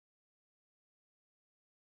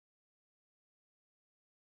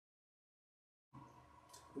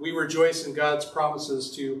We rejoice in God's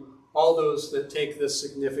promises to all those that take this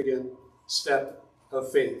significant step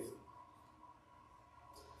of faith.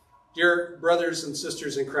 Dear brothers and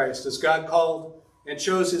sisters in Christ, as God called and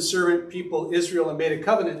chose his servant people Israel and made a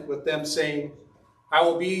covenant with them, saying, I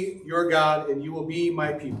will be your God and you will be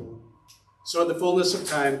my people. So in the fullness of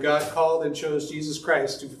time, God called and chose Jesus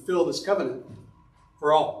Christ to fulfill this covenant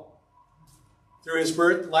for all. Through his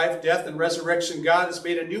birth, life, death, and resurrection, God has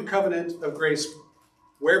made a new covenant of grace,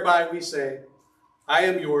 whereby we say, I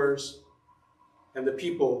am yours and the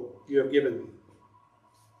people you have given me.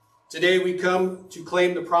 Today we come to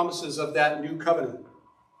claim the promises of that new covenant,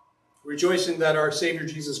 rejoicing that our Savior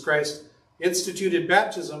Jesus Christ instituted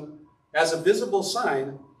baptism as a visible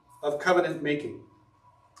sign of covenant making.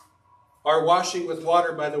 Our washing with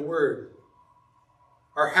water by the word,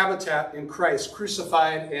 our habitat in Christ,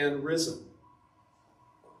 crucified and risen,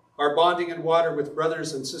 our bonding in water with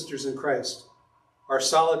brothers and sisters in Christ, our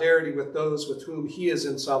solidarity with those with whom he is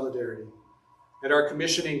in solidarity, and our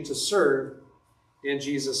commissioning to serve in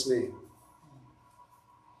Jesus' name.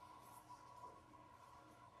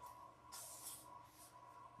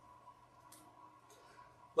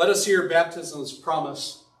 Let us hear baptism's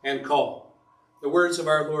promise and call, the words of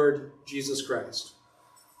our Lord Jesus Christ.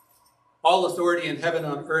 All authority in heaven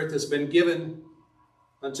and on earth has been given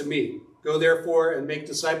unto me. Go therefore and make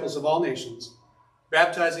disciples of all nations,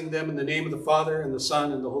 baptizing them in the name of the Father and the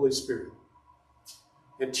Son and the Holy Spirit,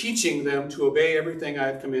 and teaching them to obey everything I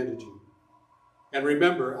have commanded you. And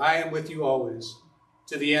remember, I am with you always,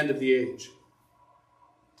 to the end of the age.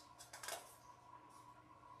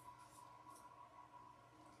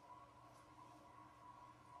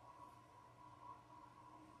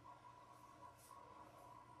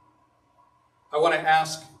 I want to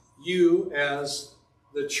ask you, as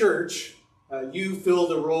the church, you fill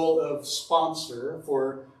the role of sponsor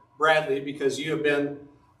for Bradley because you have been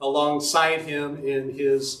alongside him in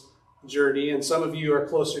his journey, and some of you are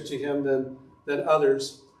closer to him than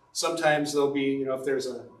others. Sometimes there'll be, if there's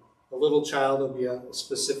a little child, there'll be a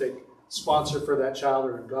specific sponsor for that child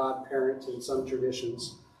or a godparent in some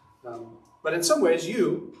traditions. But in some ways,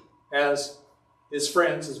 you, as his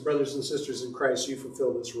friends, his brothers and sisters in Christ, you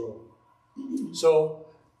fulfill this role. So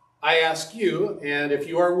I ask you, and if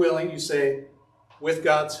you are willing, you say, with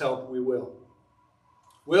God's help, we will.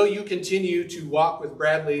 Will you continue to walk with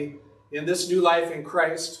Bradley in this new life in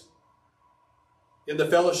Christ, in the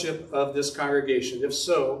fellowship of this congregation? If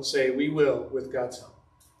so, say, we will with God's help.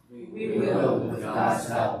 We will with God's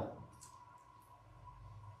help.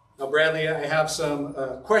 Now, Bradley, I have some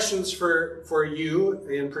questions for you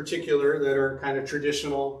in particular that are kind of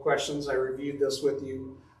traditional questions. I reviewed this with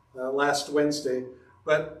you last Wednesday,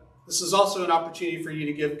 but this is also an opportunity for you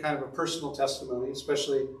to give kind of a personal testimony,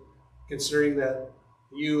 especially considering that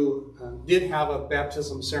you did have a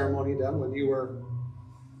baptism ceremony done when you were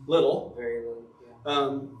little. Very little,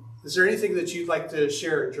 yeah. Is there anything that you'd like to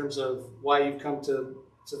share in terms of why you've come to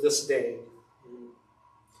this day?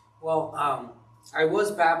 Well, I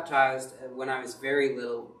was baptized when I was very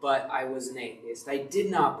little, but I was an atheist. I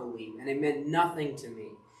did not believe, and it meant nothing to me.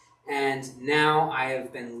 And now I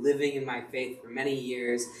have been living in my faith for many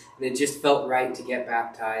years, and it just felt right to get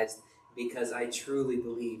baptized because I truly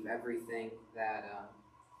believe everything that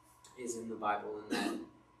is in the Bible and that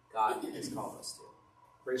God has called us to.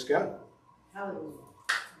 Praise God. Hallelujah.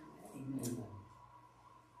 Amen.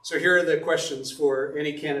 So here are the questions for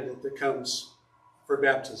any candidate that comes for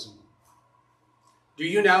baptism. Do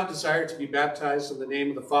you now desire to be baptized in the name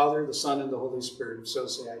of the Father, the Son, and the Holy Spirit? If so,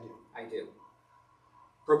 say, I do. I do.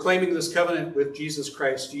 Proclaiming this covenant with Jesus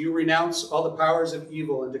Christ, do you renounce all the powers of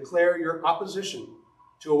evil and declare your opposition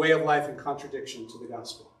to a way of life in contradiction to the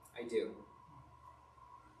gospel? I do.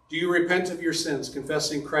 Do you repent of your sins,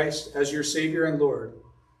 confessing Christ as your Savior and Lord,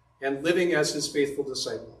 and living as his faithful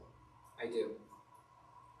disciple? I do.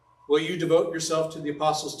 Will you devote yourself to the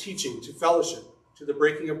apostles' teaching, to fellowship, to the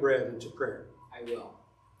breaking of bread, and to prayer? I will.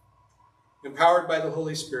 Empowered by the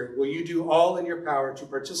Holy Spirit, will you do all in your power to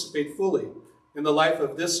participate fully in the life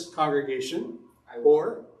of this congregation,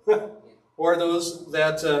 or those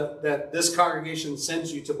that this congregation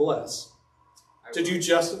sends you to bless? To do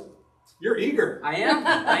justice. You're eager. I am.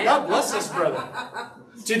 God bless us, brother.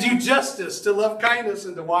 To do justice, to love kindness,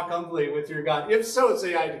 and to walk humbly with your God. If so,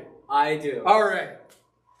 say I do. I do. All right.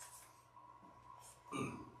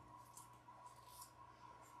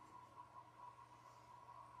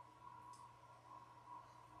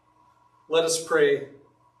 Let us pray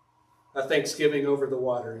a thanksgiving over the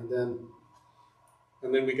water, and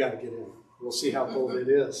then we got to get in. We'll see how cold it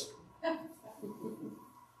is.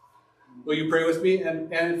 Will you pray with me?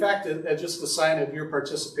 And in fact, just a sign of your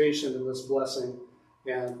participation in this blessing,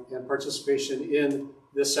 and participation in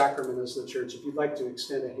this sacrament as the church. If you'd like to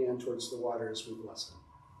extend a hand towards the water as we bless it.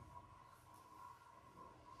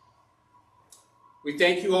 We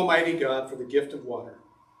thank you, Almighty God, for the gift of water.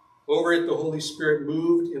 Over it, the Holy Spirit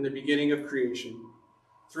moved in the beginning of creation.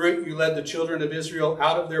 Through it, you led the children of Israel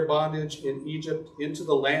out of their bondage in Egypt into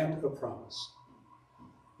the land of promise.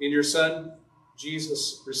 In your Son,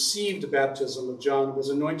 Jesus received baptism of John, was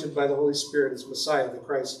anointed by the Holy Spirit as Messiah, the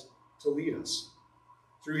Christ, to lead us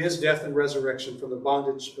through his death and resurrection from the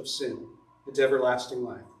bondage of sin into everlasting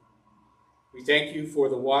life. We thank you for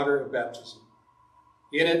the water of baptism.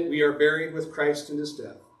 In it, we are buried with Christ in his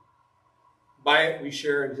death. By it, we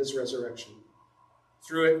share in his resurrection.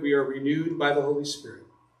 Through it, we are renewed by the Holy Spirit.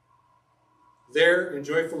 There, in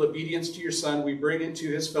joyful obedience to your Son, we bring into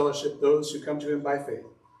his fellowship those who come to him by faith,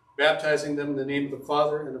 baptizing them in the name of the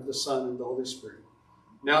Father, and of the Son, and the Holy Spirit.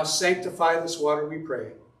 Now sanctify this water, we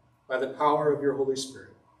pray, by the power of your Holy Spirit,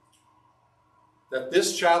 that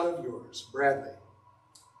this child of yours, Bradley,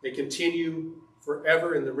 may continue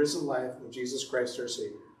forever in the risen life of Jesus Christ our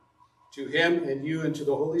Savior. To him and you and to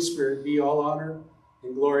the Holy Spirit be all honor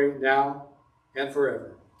and glory now and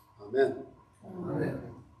forever. Amen. Amen.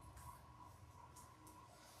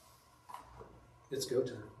 It's go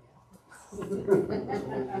time.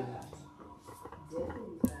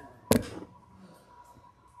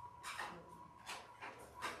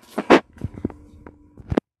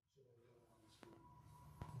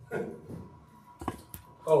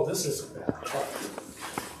 Oh, this isn't bad.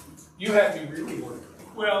 You had me really worried.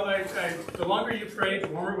 Well, the longer you prayed, the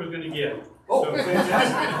warmer it was going to get. Oh, So,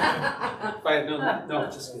 fantastic. If I had known that. No,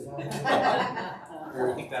 just kidding.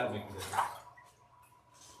 I think that'll make a difference.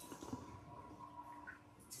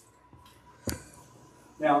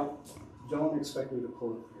 Now, don't expect me to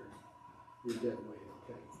pull up your dead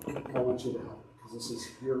weight, okay? I want you to help, because this is,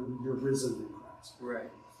 you're risen in Christ.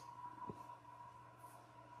 Right.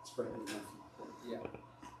 It's Bradley Lemmon. Yeah.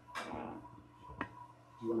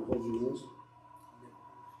 Do you want to hold your nose?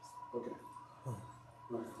 Okay. All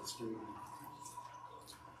right, let's do it.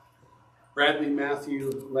 Bradley Matthew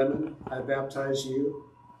Lemmon, I baptize you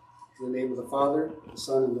in the name of the Father, the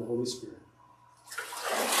Son, and the Holy Spirit.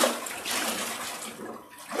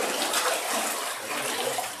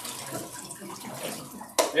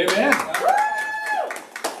 Amen.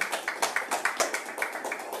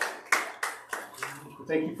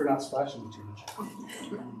 Thank you for not splashing me too much.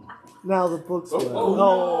 Now the book's Oh, left. oh,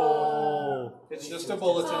 No. It's just a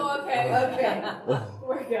bulletin. Oh, okay.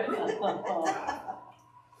 We're good.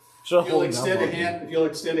 Should If you'll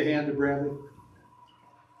extend a hand to Bradley,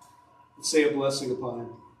 and say a blessing upon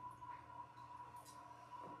him.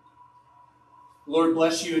 Lord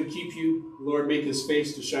bless you and keep you. Lord make his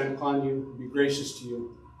face to shine upon you and be gracious to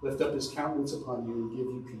you. Lift up his countenance upon you and give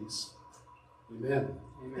you peace. Amen.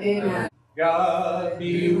 Amen. God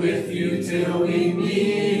be with you till we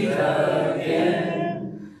meet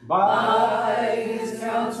again. By his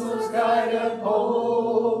counsels guide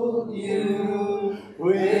uphold you.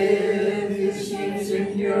 With his sheep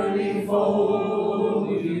securely fold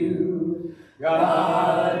you.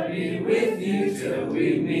 God be with you till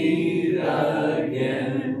we meet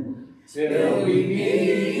again. Till we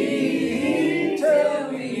meet, till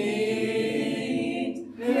we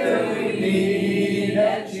meet, till we meet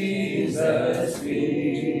at Jesus'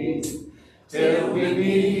 feet. Till we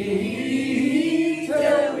meet,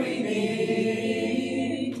 till we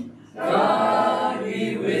meet. God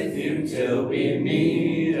be with you till we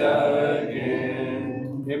meet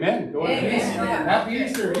again. Amen. Go in peace. Happy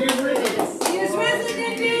Easter.